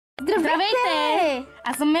Здравейте!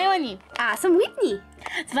 Аз съм Мелани. Аз съм Уитни.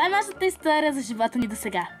 Това е нашата история за живота ни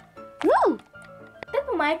досега. Уу!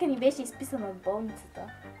 Тъпо майка ни беше изписана в болницата.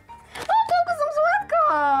 О, колко съм сладка!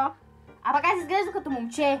 А пък аз изглежда като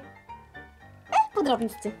момче.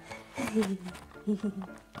 Подробности.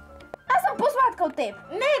 Аз съм по-сладка от теб.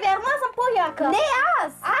 Не, вярно, аз съм по-яка. Не,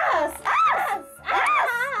 аз! Аз!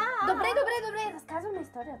 Добре, разказваме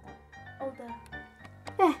историята. О,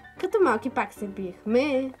 да. Като малки пак се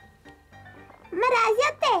биехме.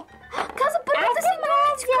 Мразя те! Каза първата си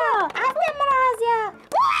думичка! Аз те мразя!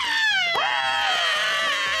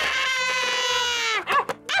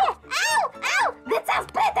 Ау! Деца,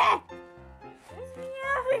 спрете!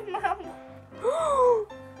 Извинявай, мамо.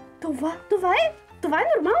 Това е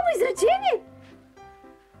нормално изречение!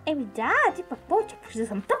 Еми да, ти пък по-очакваш да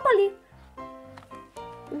съм тъпа ли?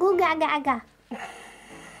 Гуга-гага.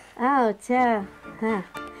 Ау, ча.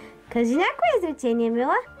 Кажи някое изречение,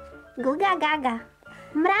 мила. Гуга-гага.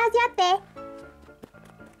 Мразя те.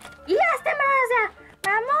 И аз те мразя!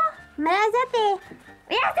 Мамо! Мразя те.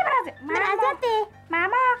 И аз те мразя! Мразя те.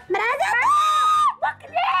 Мамо! Мразя те.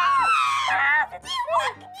 Мъкни! Мразя ти!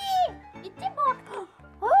 Мъкни! И ти мъкни!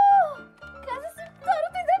 Каза си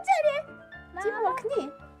второто изречение. Ти мъкни.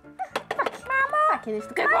 Мамо! Пак е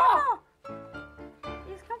нещо. Какво?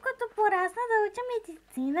 Искам като порасна да уча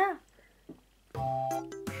медицина.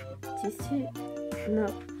 Ти си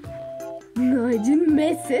на един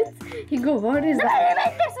месец и говориш за... Не ме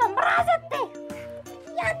интересува! Мразят те!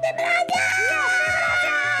 Я те мразя!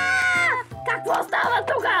 Какво става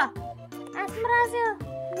тука? Аз мразя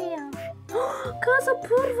Мия. Каза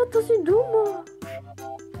първата си дума.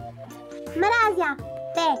 Мразя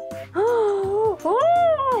те.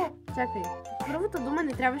 Чакай, първата дума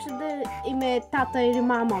не трябваше да им е тата или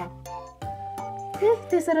мама.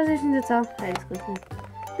 Те са различни деца.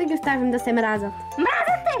 Да ги оставим да се мразят.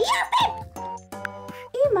 Мразят те! И аз те!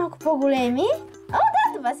 И малко по-големи. О,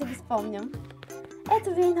 да, това си ги спомням.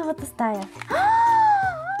 Ето ви и новата стая.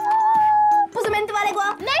 Позамен това легло.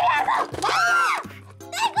 Не вярвам!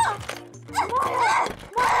 Него!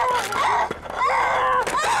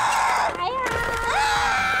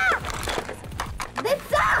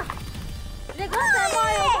 Деца! Леглото е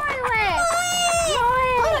мое!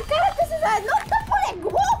 Хора, карате се за едно тъпо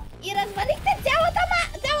легло и развалихте цялата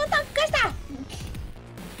къща!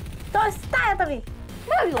 Тоест стаята ви!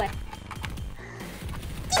 Мое е!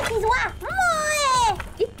 Ти си зла! Мое!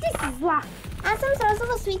 И ти си зла! Аз съм с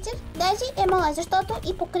розова свичер, даже е моя, защото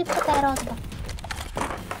и покривката е розова.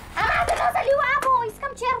 Ама те носа лилаво! Искам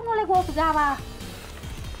черно легло тогава!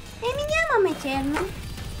 Еми нямаме черно.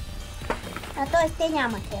 Т.е. те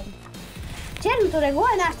няма черно. Черното легло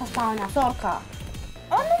е нашата спалня, Сорка.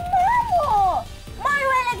 О, но мамо!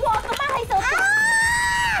 Мое е леглото! Махай се от тук!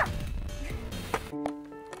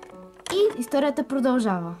 И историята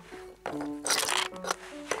продължава.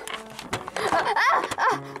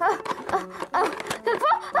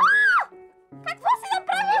 Какво си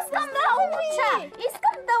направи? Искам да уча!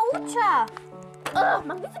 Искам да уча!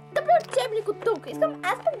 Махни се тъпи учебник от тук. Искам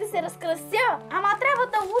аз пък да се разкрася. Ама трябва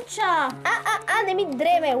да уча! Не ми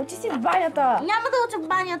дреме. Учи си в банята. Няма да уча в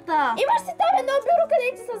банята! Имаш си там едно бюро,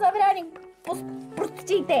 където са завряни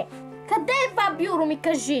простите. Къде е това бюро, ми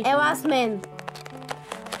кажи? Ела с мен.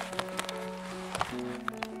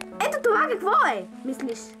 Ето това какво е,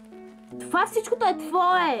 мислиш? Това всичкото е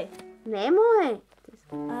твое! Не е мое.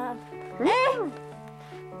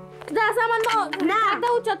 Да, само едно! Как да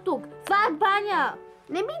уча тук? Това е баня!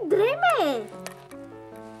 Не ми дреме.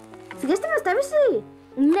 Сега ще ме оставиш ли?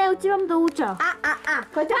 Не, отивам да уча!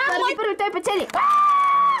 Който е първи, той печели.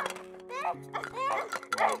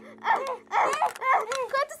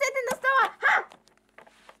 Който седне на стола.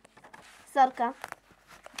 Сорка.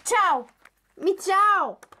 Чао! Ми чао!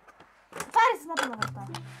 Отваря се на врата!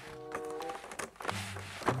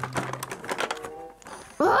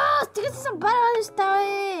 Стига си съм барала неща,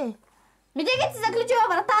 бе! Ми дигай си заключила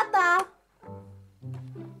вратата!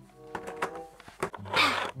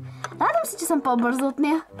 Радвам се, че съм по-бърза от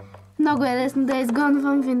нея. Много е лесно да я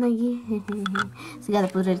изгонвам винаги. Сега да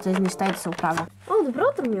подреди тези неща и да се оправя. О, добро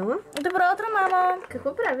утро, мила. Добро утро, мама!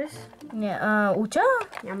 Какво правиш? Уча?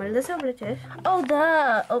 Няма ли да се облечеш? О,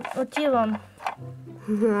 да, отивам.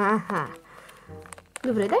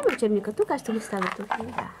 Добре, дай ми учебника тук, аз ще го ставя тук.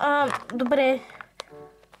 Добре.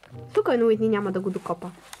 Тук е, но Уитни няма да го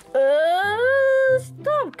докопа.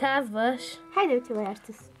 Щом казваш? Хайде, отивай, аз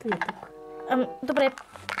ще стоя тук. Добре.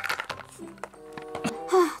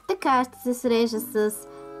 Така ще се срежа с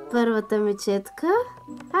първата мечетка.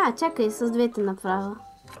 Чакай, с двете направо.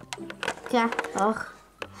 Така,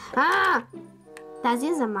 Тази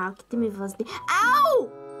е за малките ми възли. Ау!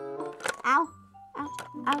 Ау!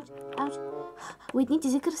 Ауч! Уитни, ти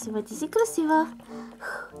си красива,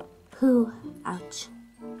 Ауч.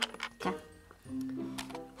 Така.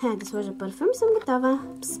 Да сложа парфюм и съм готова.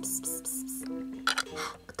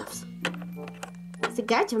 Готов съм.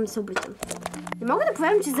 Сега отивам да се обличам. Не мога да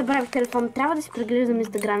повярвам, че забравих телефон. Трябва да си преглеждам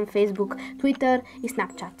Instagram, Facebook, Twitter и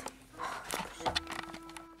Snapchat.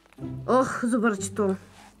 Ох, зубърчето.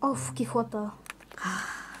 Оф, кихлата.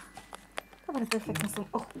 Добре, перфектна съм.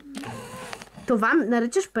 Това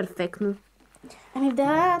наричаш перфектно. Ами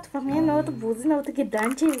да, това ми е новата блуза, новата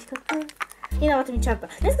геданче, виж както е. И новата ми чапа.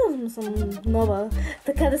 Не съм нова,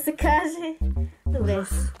 така да се каже. Добре.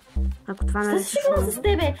 Ако това наричаш... Ще се шегувам с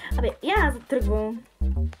тебе. Абе, я затръгвам.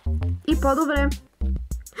 И по-добре.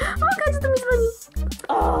 Гаджето ми звъни.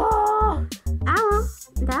 Ало,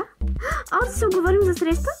 да? Да се оговорим за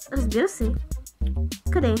среща? Разбира се.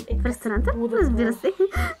 Къде? В ресторанта? Разбира се.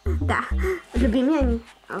 Да. Любимия ни.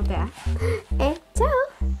 Да. Чао.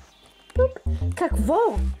 Какво?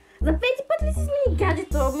 За 5 път ли си смени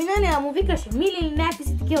гаджето? Миналия му викаше Мили или някакви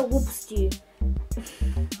си такива глупости.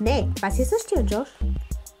 Не, това си е същия Джош.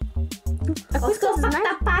 Ако искаш да знаеш...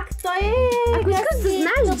 Пак, той е... Ако искаш да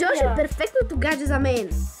знаеш, Джош е перфектното гадже за мен.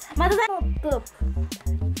 Ма да знам тъп.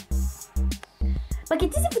 Пък и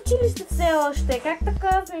ти си в училище все още. Как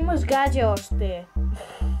така имаш гадже още?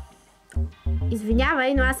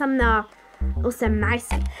 Извинявай, но аз съм на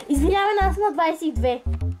 18. Извинявай, но аз съм на 22.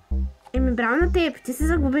 Браво на теб. Ти си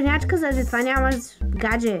загубенячка, заради това нямаш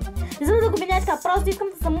гадже. Не съм загубенячка, просто искам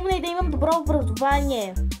да съм умна и да имам добро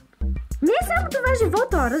образование. Не е само това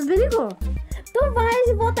живота, разбери го. Това е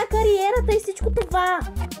живота, кариерата и всичко това.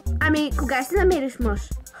 Ами, кога ще намериш мъж?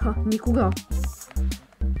 Никога.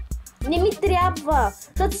 Не ми трябва,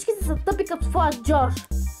 защото всички са тъпи като твоя Джош.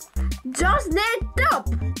 Джош не е тъп!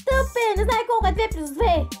 Тъп е, не знае колко е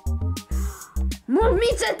 2+2.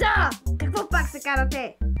 Момичета! Какво пак се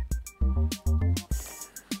карате?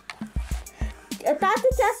 Тата,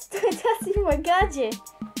 тя си има гадже.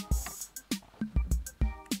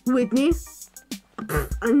 Уитни?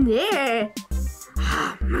 Не!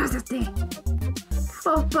 Мразя те!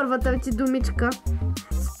 Първата ти думичка.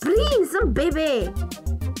 Спри, не съм бебе!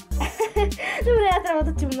 Добре, я трябва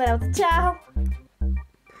да отивам на работа. Чао!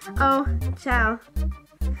 Чао!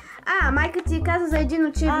 Майка ти каза за един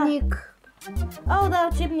учебник. Да,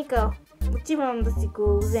 учебника. Отивам да си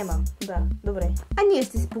го взема. Да, добре. Ние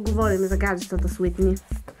ще си поговорим за гаджетата с Уитни.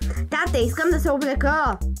 Тате, искам да се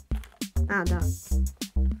облека! Да.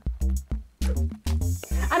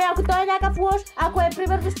 Ами ако той е някакъв лош, ако е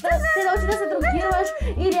примерно ще се научи да се дрогираш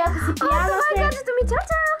или ако си пияна... Това е гаджето ми,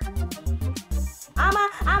 чао!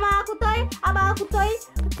 Ама ако той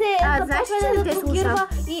те знаеш, че не те слуша.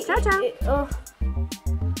 И... Чао!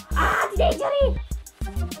 Тинейджери!